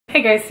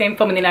Hey guys, same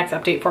filming the next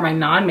update for my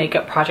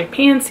non-makeup project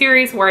pan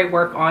series where I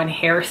work on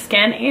hair,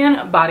 skin,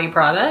 and body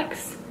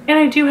products. And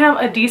I do have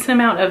a decent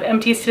amount of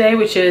empties today,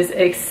 which is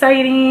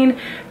exciting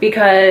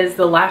because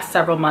the last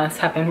several months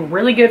have been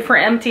really good for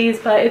empties,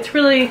 but it's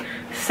really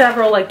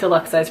several like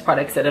deluxe size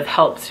products that have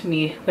helped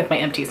me with my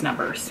empties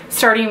numbers.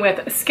 Starting with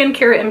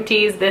skincare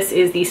empties, this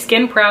is the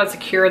Skin Proud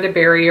Secure the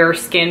Barrier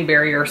Skin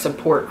Barrier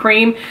Support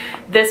Cream.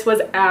 This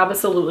was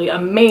absolutely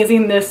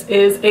amazing. This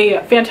is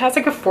a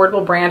fantastic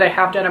affordable brand. I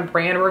have done a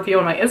brand review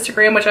on my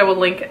Instagram, which I will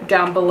link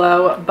down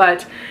below,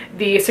 but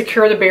the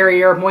Secure the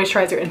Barrier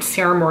moisturizer and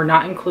serum were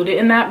not included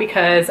in that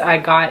because I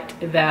got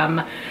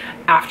them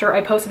after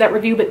I posted that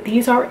review, but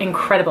these are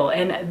incredible.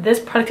 And this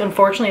product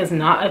unfortunately is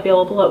not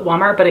available at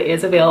Walmart, but it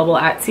is available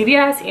at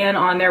CVS and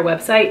on their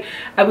website.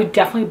 I would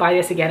definitely buy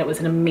this again. It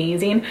was an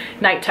amazing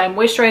nighttime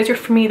moisturizer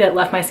for me that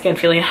left my skin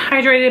feeling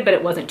hydrated, but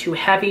it wasn't too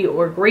heavy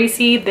or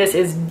greasy. This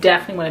is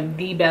definitely one of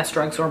the best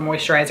drugstore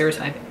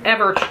moisturizers I've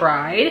ever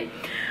tried.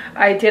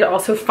 I did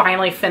also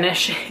finally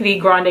finish the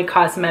Grande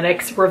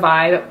Cosmetics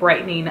Revive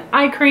Brightening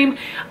Eye Cream.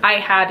 I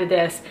had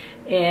this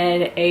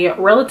in a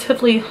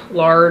relatively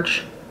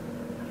large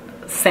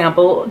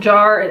sample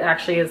jar. It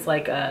actually is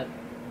like a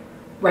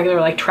regular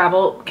like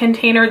travel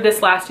container.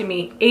 This lasted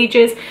me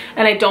ages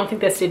and I don't think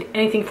this did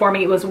anything for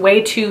me. It was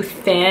way too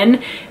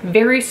thin,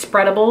 very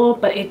spreadable,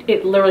 but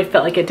it literally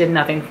felt like it did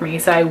nothing for me,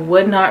 so I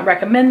would not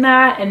recommend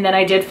that. And then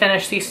I did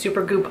finish the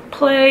Supergoop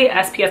Play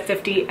SPF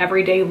 50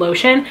 Everyday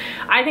Lotion.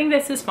 I think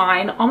this is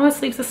fine.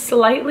 Almost leaves a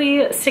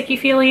slightly sticky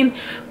feeling,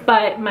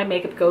 but my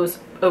makeup goes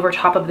over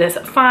top of this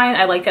fine.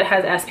 I like that it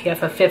has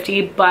SPF of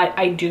 50, but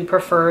I do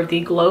prefer the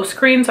glow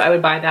screen, so I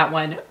would buy that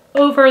one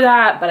over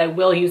that, but I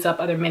will use up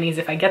other minis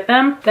if I get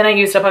them. Then I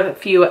used up a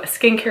few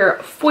skincare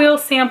foil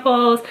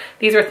samples.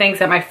 These are things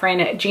that my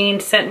friend Jean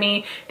sent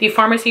me. The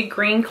Pharmacy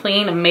Green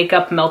Clean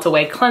Makeup Melt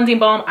Away Cleansing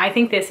Balm. I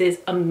think this is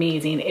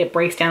amazing. It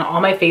breaks down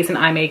all my face and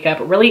eye makeup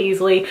really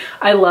easily.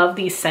 I love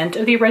the scent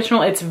of the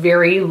original. It's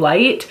very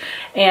light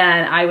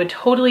and I would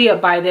totally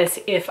buy this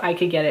if I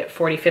could get it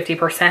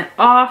 40–50%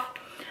 off.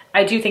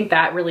 I do think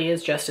that really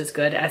is just as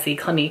good as the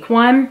Clinique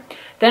one.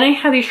 Then I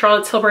have the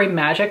Charlotte Tilbury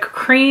Magic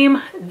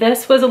Cream.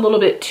 This was a little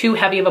bit too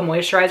heavy of a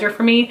moisturizer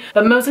for me,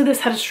 but mostly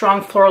this had a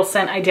strong floral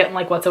scent I didn't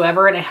like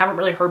whatsoever, and I haven't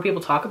really heard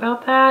people talk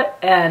about that,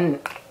 and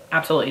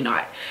absolutely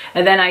not.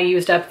 And then I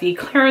used up the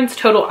Clarins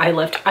Total Eye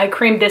Lift Eye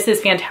Cream. This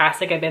is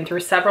fantastic. I've been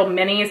through several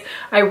minis.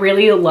 I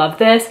really love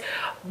this,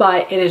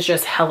 but it is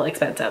just hella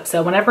expensive.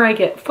 So whenever I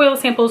get foil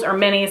samples or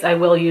minis, I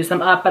will use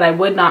them up, but I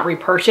would not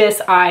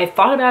repurchase. I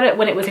thought about it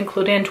when it was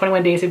included in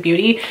 21 Days of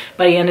Beauty,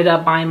 but I ended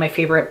up buying my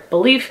favorite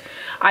Belief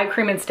eye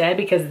cream instead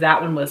because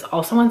that one was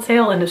also on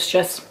sale and it's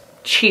just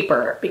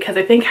cheaper, because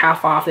I think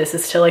half off this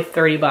is still like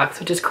 30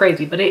 bucks, which is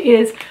crazy, but it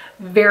is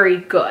very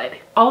good.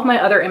 All of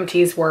my other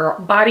empties were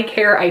body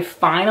care. I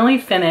finally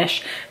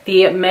finished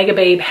the Mega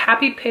Babe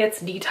Happy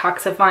Pits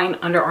Detoxifying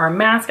Underarm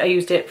Mask. I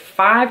used it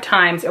 5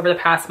 times over the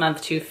past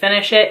month to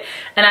finish it,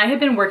 and I have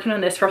been working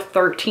on this for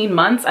 13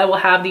 months. I will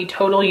have the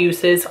total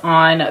uses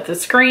on the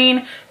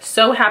screen.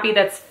 So happy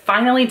that's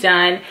finally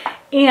done.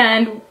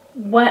 And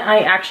what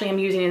I actually am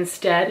using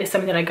instead is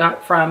something that I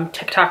got from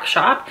TikTok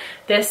Shop.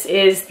 This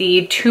is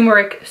the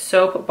turmeric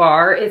soap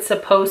bar. It's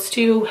supposed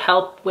to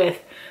help with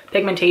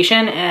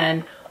pigmentation,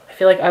 and I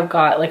feel like I've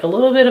got like a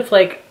little bit of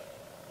like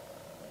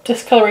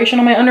discoloration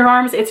on my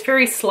underarms. It's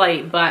very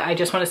slight, but I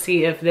just want to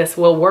see if this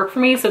will work for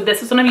me. So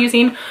this is what I'm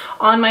using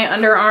on my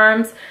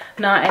underarms,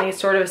 not any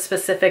sort of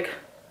specific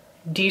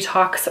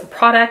detox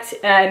product.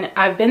 And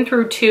I've been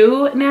through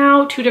 2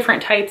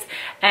 different types,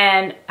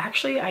 and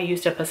actually I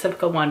used a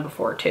Pacifica one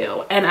before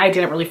too, and I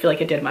didn't really feel like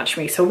it did much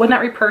for me, so would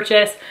not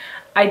repurchase.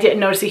 I didn't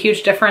notice a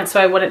huge difference,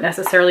 so I wouldn't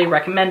necessarily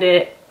recommend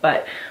it,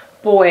 but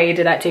boy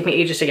did that take me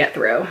ages to get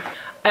through.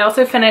 I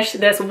also finished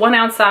this 1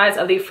 ounce size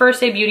of the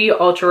First Day Beauty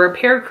Ultra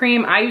Repair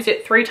Cream. I used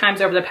it 3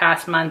 times over the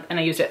past month, and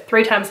I used it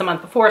 3 times the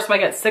month before, so I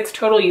got 6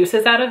 total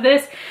uses out of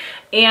this.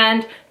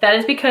 And that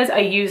is because I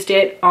used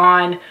it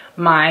on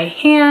my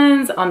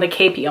hands, on the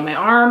KP, on my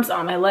arms,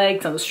 on my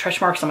legs, on the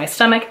stretch marks on my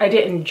stomach. I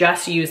didn't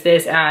just use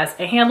this as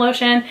a hand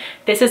lotion.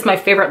 This is my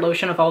favorite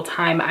lotion of all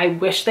time. I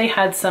wish they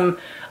had some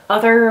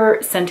other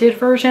scented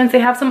versions. They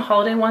have some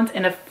holiday ones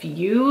and a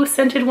few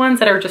scented ones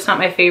that are just not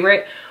my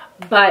favorite.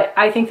 But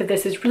I think that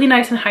this is really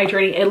nice and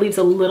hydrating. It leaves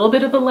a little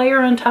bit of a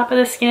layer on top of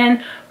the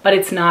skin, but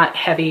it's not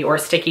heavy or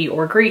sticky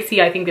or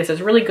greasy. I think this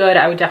is really good.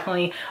 I would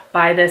definitely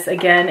buy this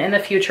again in the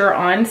future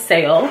on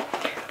sale.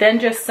 Then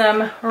just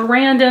some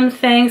random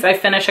things. I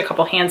finished a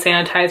couple hand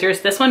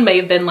sanitizers. This one may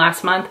have been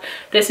last month.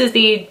 This is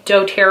the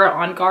doTERRA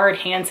On Guard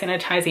Hand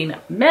Sanitizing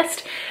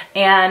Mist,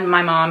 and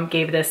my mom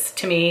gave this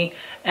to me,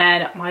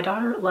 and my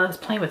daughter loves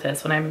playing with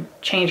this when I'm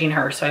changing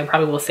her, so I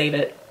probably will save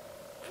it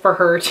for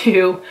her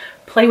to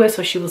play with,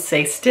 so she will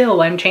stay still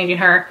while I'm changing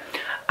her.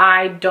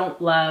 I don't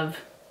love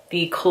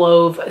the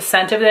clove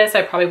scent of this.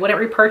 I probably wouldn't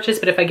repurchase,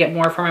 but if I get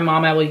more for my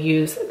mom, I will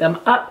use them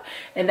up.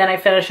 And then I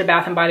finished a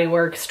Bath & Body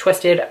Works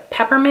Twisted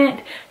Peppermint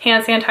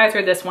hand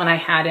sanitizer. This one I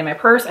had in my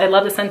purse. I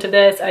love the scent of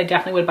this. I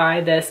definitely would buy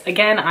this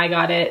again. I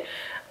got it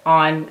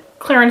on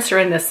clearance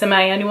during the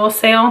semi-annual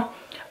sale.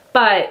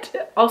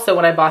 But also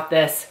when I bought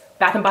this,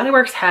 Bath & Body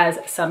Works has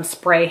some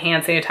spray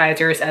hand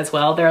sanitizers as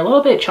well. They're a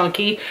little bit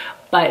chunky,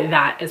 but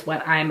that is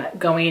what I'm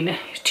going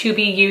to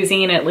be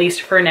using, at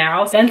least for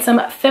now. Then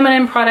some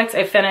feminine products.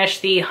 I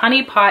finished the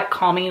Honey Pot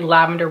Calming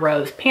Lavender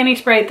Rose Panty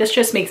Spray. This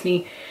just makes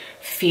me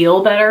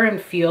feel better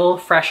and feel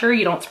fresher.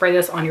 You don't spray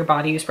this on your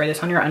body, you spray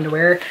this on your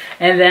underwear.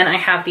 And then I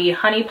have the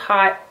Honey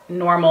Pot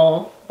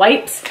Normal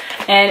Wipes.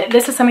 And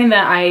this is something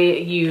that I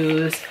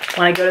use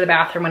when I go to the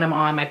bathroom when I'm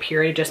on my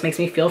period. It just makes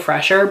me feel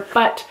fresher.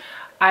 But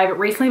I've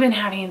recently been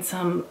having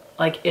some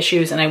like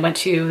issues, and I went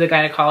to the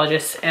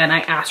gynecologist and I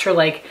asked her,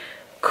 like,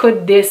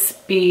 could this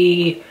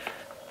be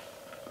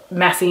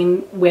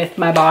messing with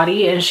my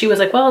body? And she was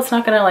like, well, it's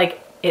not gonna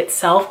like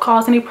itself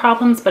cause any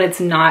problems, but it's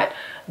not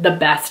the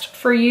best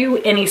for you.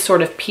 Any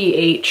sort of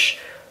pH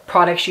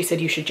product, she said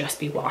you should just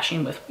be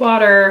washing with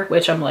water,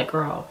 which I'm like,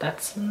 girl,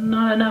 that's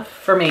not enough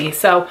for me.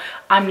 So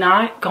I'm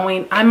not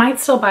going, I might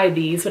still buy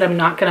these, but I'm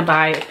not gonna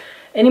buy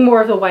any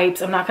more of the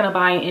wipes. I'm not gonna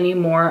buy any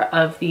more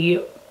of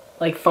the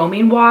like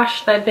foaming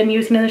wash that I've been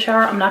using in the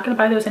shower. I'm not gonna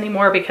buy those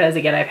anymore because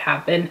again, I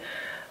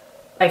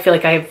feel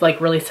like I have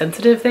like really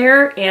sensitive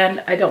there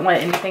and I don't want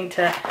anything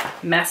to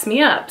mess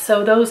me up.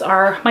 So those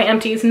are my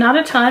empties, not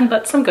a ton,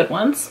 but some good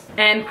ones.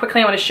 And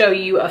quickly, I want to show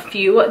you a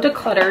few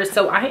declutters.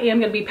 So I am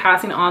going to be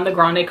passing on the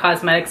Grande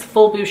Cosmetics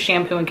Full Boost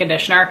Shampoo and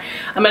Conditioner.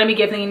 I'm going to be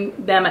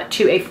giving them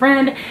to a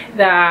friend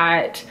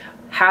that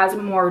has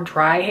more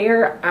dry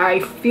hair.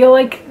 I feel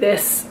like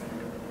this,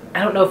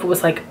 I don't know if it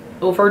was like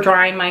over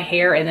drying my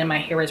hair and then my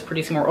hair was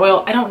producing more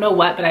oil. I don't know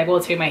what, but I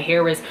will say my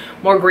hair was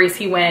more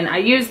greasy when I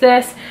used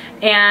this.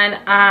 And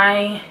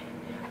I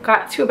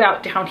got to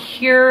about down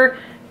here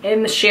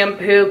in the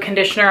shampoo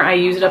conditioner. I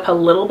used it up a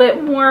little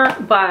bit more,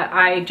 but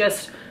I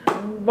just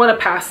want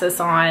to pass this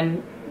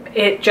on.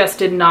 It just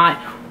did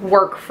not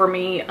work for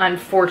me,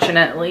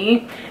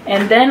 unfortunately.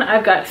 And then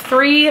I've got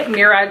 3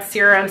 Murad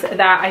serums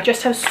that I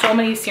just have so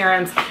many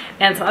serums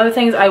and some other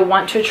things I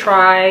want to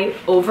try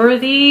over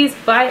these,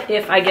 but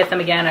if I get them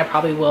again, I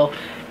probably will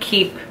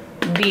keep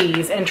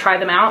these and try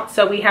them out.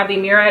 So we have the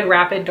Murad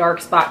Rapid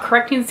Dark Spot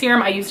Correcting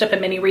Serum. I used up a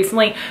mini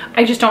recently.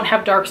 I just don't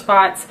have dark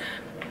spots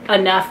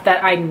enough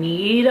that I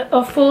need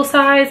a full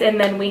size. And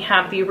then we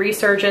have the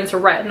Resurgence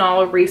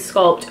Retinol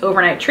Resculpt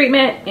Overnight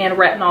Treatment and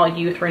Retinol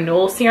Youth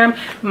Renewal Serum.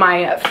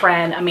 My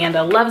friend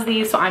Amanda loves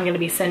these, so I'm going to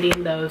be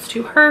sending those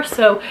to her.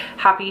 So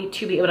happy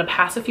to be able to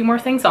pass a few more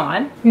things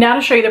on. Now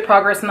to show you the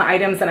progress and the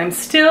items that I'm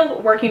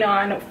still working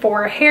on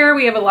for hair.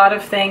 We have a lot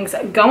of things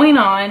going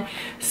on.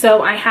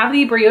 So I have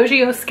the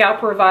Briogeo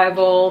Scalp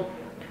Revival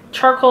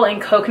Charcoal and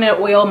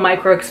Coconut Oil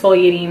Micro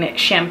Exfoliating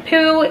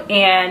Shampoo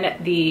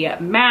and the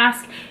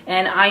mask,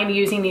 and I am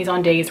using these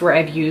on days where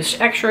I've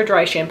used extra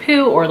dry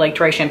shampoo or like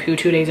dry shampoo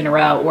 2 days in a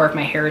row, or if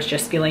my hair is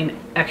just feeling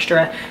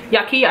extra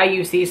yucky. I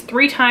use these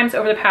 3 times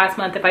over the past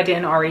month if I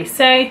didn't already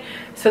say.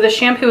 So the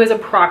shampoo is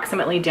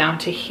approximately down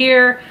to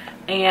here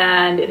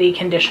and the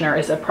conditioner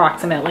is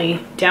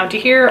approximately down to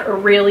here.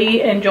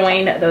 Really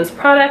enjoying those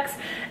products.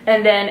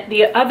 And then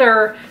the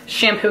other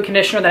shampoo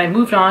conditioner that I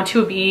moved on to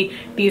would be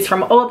these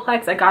from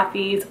Olaplex. I got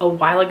these a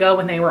while ago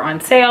when they were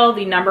on sale.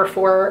 The No.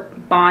 4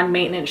 Bond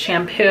Maintenance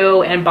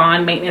Shampoo and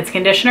Bond Maintenance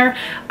Conditioner.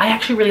 I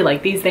actually really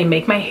like these. They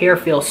make my hair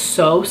feel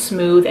so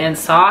smooth and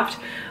soft,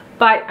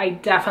 but I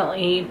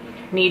definitely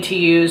need to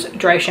use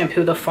dry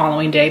shampoo the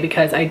following day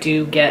because I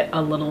do get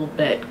a little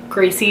bit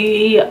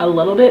greasy a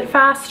little bit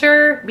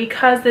faster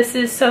because this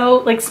is so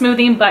like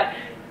smoothing, but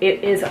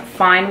it is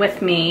fine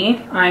with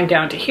me. I'm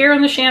down to here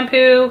on the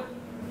shampoo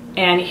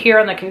and here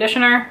on the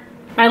conditioner.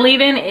 My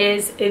leave-in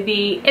is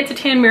the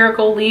Intitan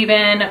Miracle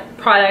leave-in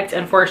product.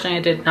 Unfortunately,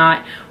 I did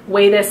not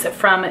weigh this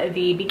from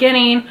the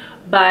beginning,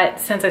 but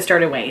since I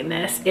started weighing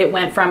this, it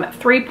went from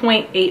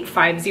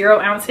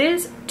 3.850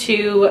 ounces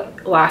to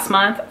last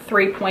month,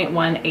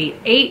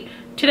 3.188.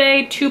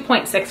 Today,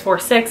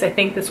 2.646. I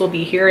think this will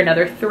be here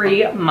another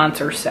 3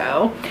 months or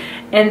so.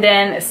 And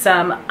then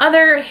some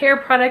other hair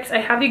products. I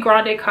have the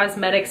Grande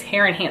Cosmetics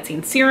Hair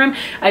Enhancing Serum.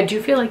 I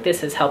do feel like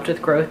this has helped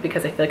with growth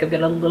because I feel like I've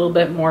got a little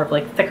bit more of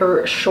like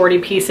thicker shorty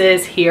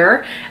pieces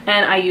here.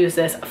 And I use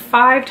this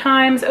 5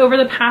 times over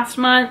the past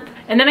month.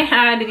 And then I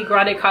had the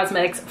Grande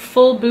Cosmetics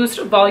Full Boost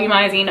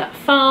Volumizing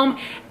Foam.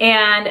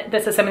 And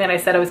this is something that I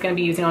said I was going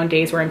to be using on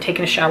days where I'm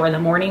taking a shower in the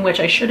morning,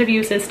 which I should have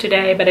used this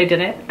today, but I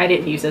didn't. I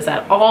didn't use this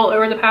at all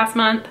over the past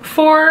month.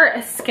 For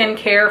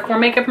skincare, for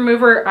makeup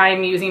remover,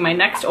 I'm using my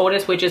next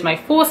oldest, which is my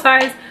full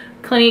size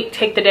Clinique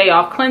Take the Day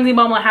Off Cleansing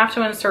Balm. I'll have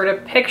to insert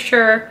a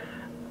picture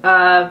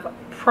of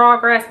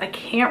progress. I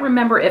can't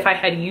remember if I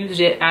had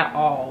used it at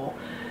all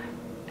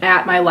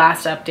at my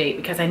last update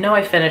because I know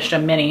I finished a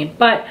mini,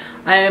 but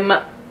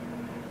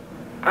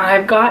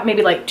I've got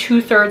maybe like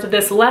 2/3 of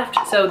this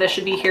left, so this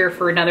should be here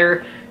for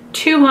another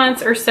 2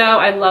 months or so.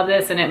 I love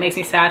this and it makes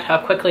me sad how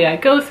quickly I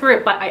go through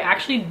it, but I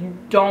actually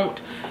don't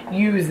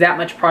use that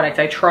much product.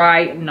 I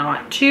try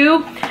not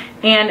to.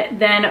 And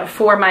then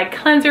for my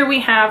cleanser, we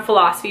have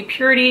Philosophy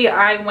Purity.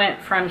 I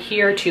went from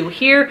here to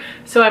here,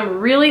 so I'm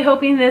really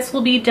hoping this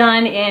will be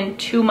done in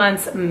 2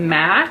 months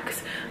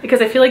max.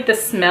 because I feel like the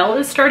smell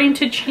is starting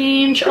to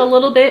change a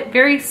little bit,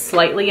 very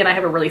slightly, and I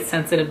have a really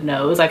sensitive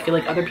nose. I feel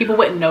like other people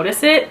wouldn't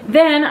notice it.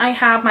 Then I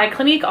have my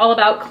Clinique All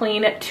About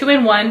Clean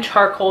 2-in-1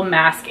 Charcoal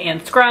Mask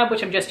and Scrub,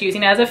 which I'm just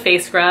using as a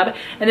face scrub.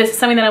 And this is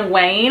something that I'm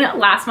weighing.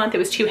 Last month it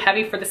was too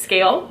heavy for the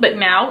scale, but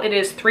now it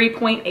is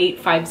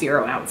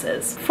 3.850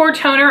 ounces. For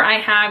toner, I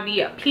have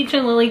the Peach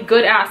and Lily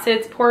Good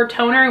Acids Pore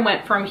Toner. I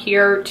went from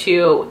here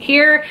to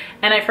here,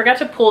 and I forgot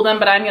to pull them,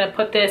 but I'm gonna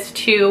put this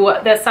to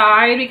the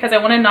side because I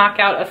wanna knock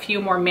out a few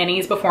more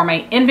minis before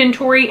my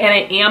inventory, and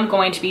I am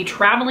going to be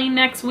traveling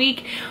next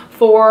week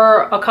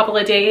for a couple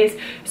of days.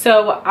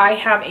 So I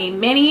have a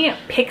mini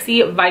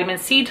Pixie Vitamin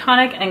C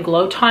Tonic and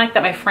Glow Tonic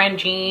that my friend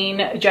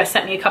Jean just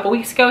sent me a couple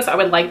weeks ago. So I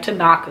would like to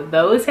knock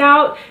those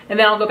out, and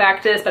then I'll go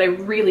back to this, but I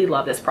really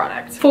love this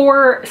product.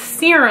 For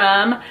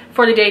serum,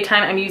 for the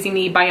daytime, I'm using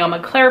the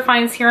Byoma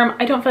Clarifying Serum.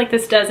 I don't feel like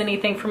this does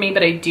anything for me,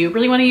 but I do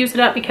really wanna use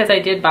it up because I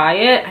did buy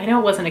it. I know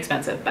it wasn't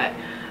expensive, but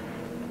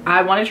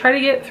I want to try to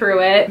get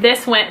through it.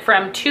 This went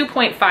from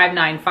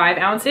 2.595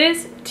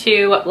 ounces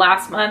to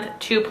last month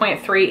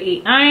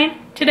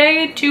 2.389,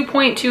 today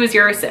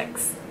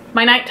 2.206.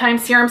 My nighttime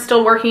serum,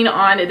 still working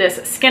on this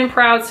Skin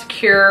Proud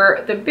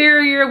Secure the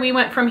Barrier. We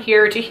went from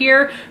here to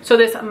here, so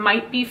this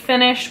might be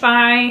finished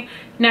by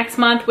next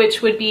month,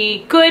 which would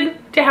be good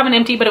to have an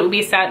empty, but it would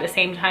be sad at the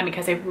same time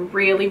because I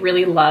really,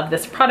 really love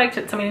this product.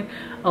 It's something,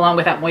 along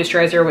with that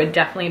moisturizer, would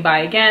definitely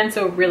buy again,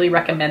 so really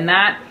recommend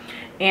that.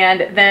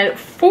 And then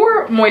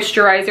for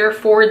moisturizer,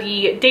 for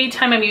the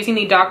daytime, I'm using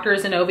the Dr.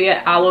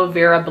 Zenovia Aloe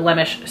Vera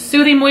Blemish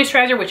Soothing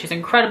Moisturizer, which is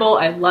incredible.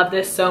 I love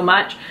this so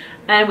much.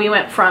 And we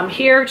went from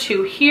here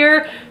to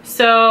here.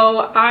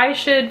 So I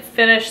should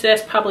finish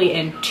this probably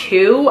in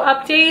 2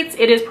 updates.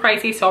 It is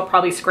pricey, so I'll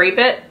probably scrape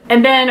it.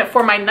 And then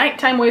for my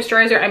nighttime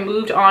moisturizer, I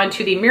moved on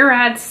to the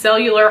Murad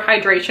Cellular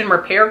Hydration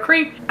Repair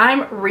Cream.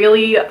 I'm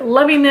really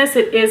loving this.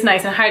 It is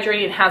nice and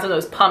hydrating. It has one of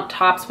those pump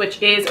tops,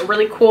 which is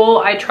really cool.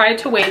 I tried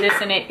to weigh this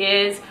and it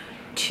is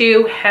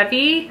too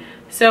heavy.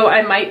 So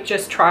I might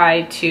just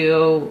try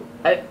to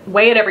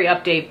weigh it every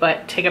update,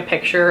 but take a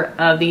picture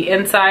of the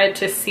inside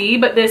to see.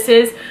 But this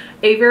is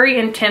a very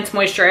intense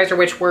moisturizer,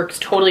 which works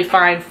totally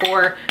fine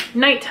for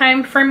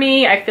nighttime for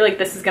me. I feel like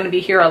this is gonna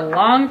be here a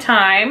long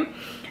time.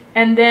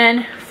 And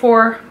then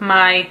for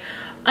my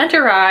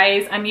under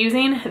eyes, I'm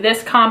using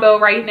this combo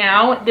right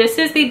now. This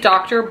is the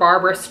Dr.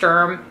 Barbara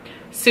Sturm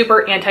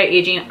Super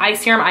Anti-Aging Eye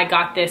Serum. I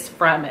got this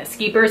from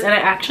Skeepers, and I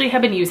actually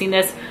have been using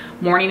this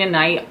morning and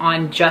night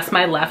on just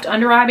my left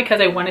under eye because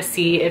I want to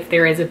see if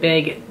there is a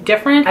big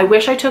difference. I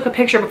wish I took a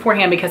picture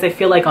beforehand because I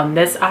feel like on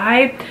this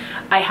eye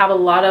I have a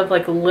lot of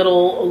like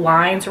little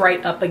lines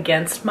right up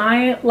against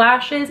my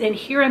lashes, and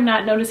here I'm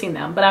not noticing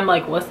them, but I'm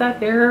like, was that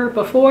there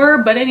before?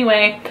 But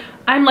anyway,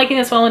 I'm liking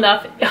this well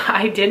enough.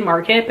 I did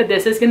mark it, but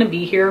this is going to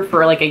be here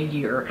for like a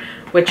year,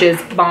 which is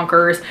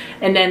bonkers.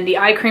 And then the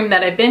eye cream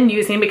that I've been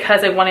using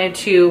because I wanted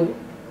to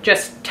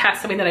just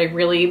test something that I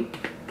really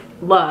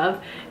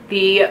love,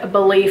 the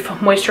Belief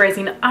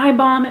Moisturizing Eye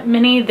Balm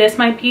Mini. This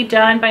might be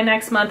done by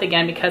next month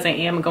again because I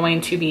am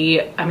going to be,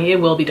 I mean, it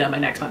will be done by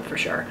next month for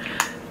sure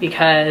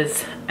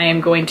because I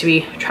am going to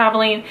be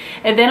traveling,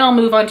 and then I'll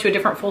move on to a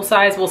different full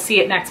size. We'll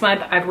see it next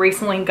month. I've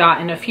recently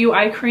gotten a few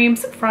eye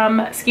creams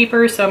from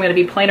Skeepers, so I'm going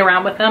to be playing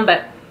around with them,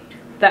 but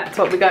that's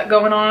what we got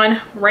going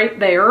on right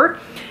there.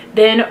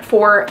 Then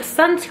for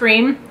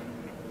sunscreen,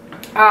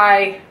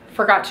 I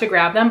forgot to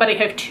grab them, but I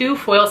have 2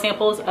 foil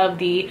samples of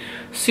the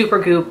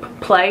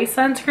Supergoop Play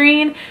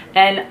sunscreen,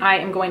 and I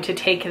am going to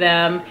take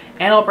them,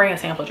 and I'll bring a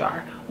sample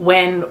jar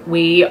when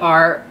we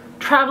are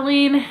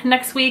traveling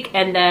next week,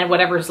 and then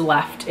whatever's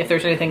left, if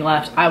there's anything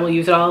left, I will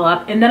use it all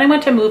up. And then I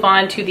want to move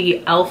on to the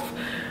e.l.f.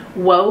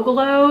 Woe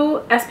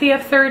Glow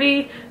SPF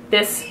 30.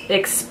 This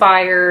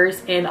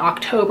expires in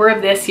October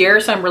of this year,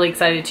 so I'm really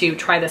excited to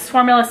try this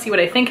formula, see what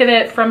I think of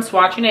it. From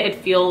swatching it, it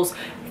feels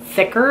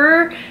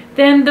thicker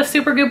than the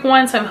Supergoop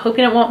one, so I'm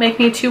hoping it won't make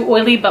me too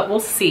oily, but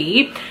we'll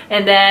see.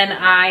 And then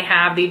I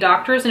have the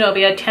Dr.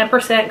 Zenovia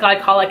 10%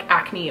 Glycolic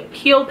Acne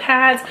Peel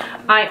Pads.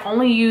 I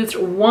only used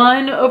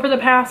 1 over the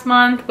past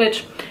month,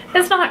 which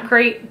is not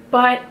great,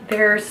 but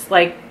there's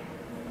like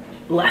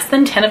less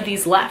than 10 of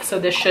these left, so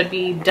this should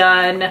be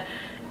done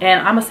and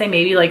I'm gonna say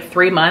maybe like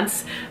 3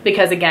 months,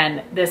 because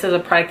again, this is a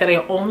product that I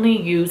only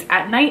use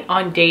at night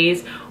on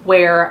days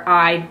where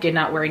I did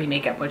not wear any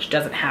makeup, which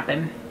doesn't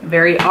happen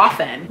very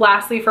often.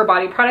 Lastly, for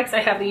body products, I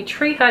have the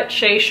Tree Hut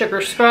Shea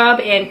Sugar Scrub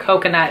in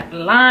Coconut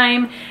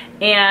Lime,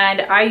 and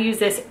I use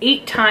this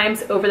 8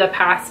 times over the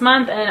past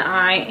month, and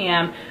I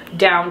am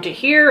down to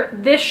here.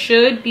 This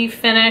should be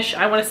finished,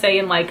 I wanna say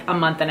in like a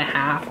month and a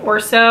half or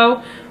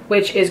so,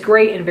 which is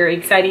great and very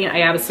exciting.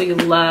 I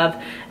absolutely love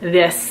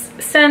this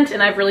scent,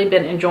 and I've really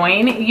been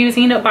enjoying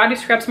using body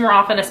scrubs more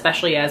often,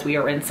 especially as we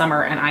are in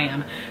summer and I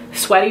am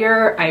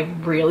sweatier. I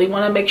really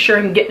want to make sure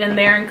I'm getting in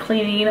there and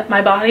cleaning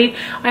my body.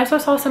 I also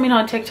saw something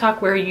on TikTok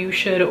where you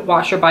should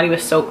wash your body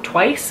with soap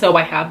twice, so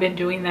I have been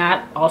doing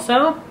that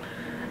also.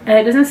 And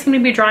it doesn't seem to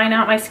be drying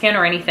out my skin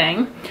or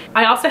anything.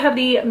 I also have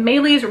the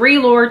Maylis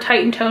Relure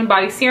Tighten Tone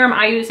Body Serum.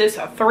 I use this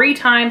 3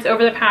 times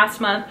over the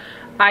past month.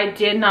 I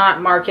did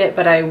not mark it,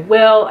 but I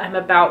will. I'm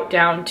about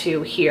down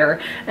to here.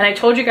 And I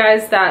told you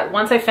guys that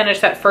once I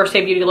finished that first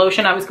day beauty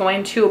lotion, I was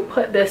going to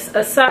put this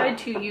aside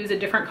to use a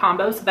different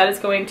combo. So that is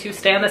going to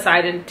stay on the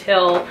side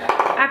until,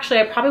 actually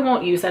I probably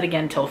won't use that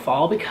again till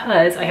fall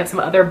because I have some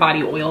other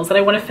body oils that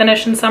I want to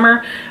finish in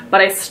summer.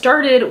 But I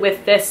started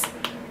with this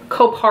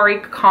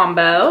Kopari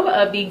combo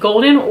of the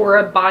Golden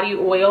Aura body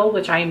oil,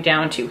 which I am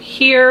down to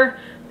here.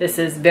 This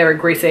is very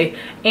greasy.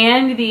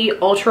 And the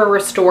Ultra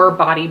Restore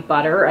body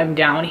butter, I'm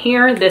down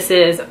here. This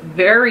is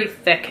very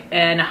thick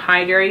and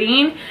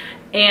hydrating.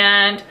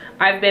 And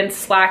I've been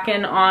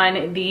slacking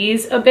on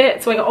these a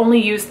bit, so I only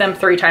use them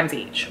 3 times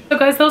each. So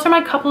guys, those are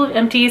my couple of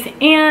empties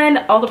and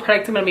all the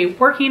products I'm gonna be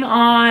working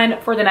on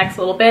for the next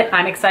little bit.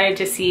 I'm excited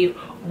to see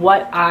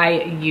what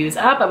I use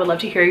up. I would love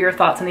to hear your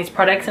thoughts on these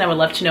products and I would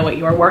love to know what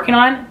you are working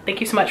on.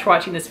 Thank you so much for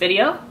watching this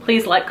video.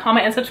 Please like,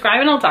 comment, and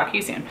subscribe, and I'll talk to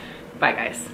you soon. Bye guys.